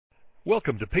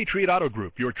Welcome to Patriot Auto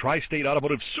Group, your tri-state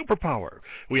automotive superpower.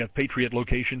 We have Patriot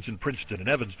locations in Princeton and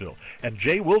Evansville, and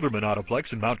J. Wilderman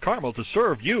Autoplex in Mount Carmel to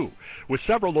serve you. With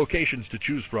several locations to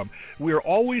choose from, we are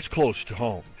always close to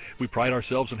home. We pride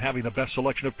ourselves in having the best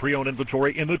selection of pre-owned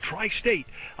inventory in the tri-state.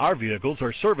 Our vehicles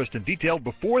are serviced and detailed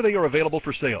before they are available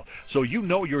for sale, so you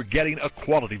know you're getting a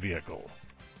quality vehicle.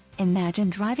 Imagine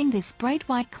driving this bright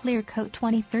white clear coat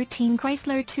 2013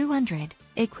 Chrysler 200,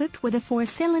 equipped with a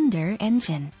 4-cylinder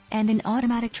engine and an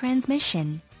automatic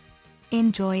transmission.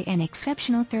 Enjoy an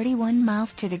exceptional 31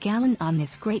 miles to the gallon on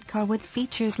this great car with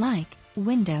features like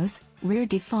windows, rear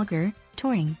defogger,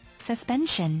 touring,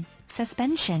 suspension,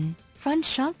 front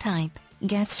shock type,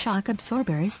 gas shock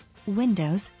absorbers,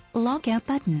 windows, lockout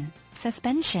button,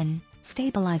 suspension,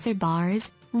 stabilizer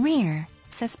bars, rear,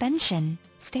 suspension,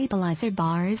 stabilizer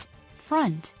bars,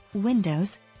 front,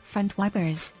 windows, front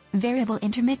wipers, variable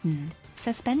intermittent,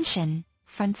 suspension,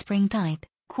 front spring type,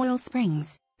 coil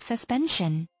springs,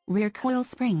 suspension, rear coil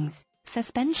springs,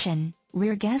 suspension,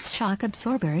 rear gas shock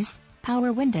absorbers,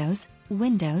 power windows,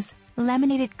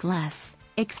 laminated glass,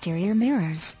 exterior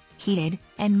mirrors, heated,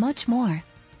 and much more.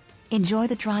 Enjoy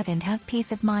the drive and have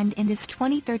peace of mind in this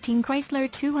 2013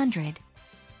 Chrysler 200.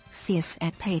 See us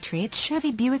at Patriot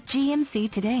Chevy Buick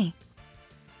GMC today.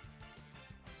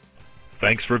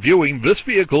 Thanks for viewing this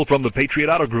vehicle from the Patriot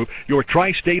Auto Group, your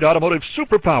tri-state automotive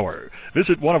superpower.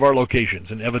 Visit one of our locations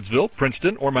in Evansville,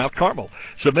 Princeton, or Mount Carmel.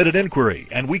 Submit an inquiry,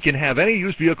 and we can have any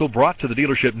used vehicle brought to the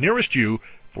dealership nearest you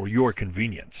for your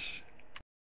convenience.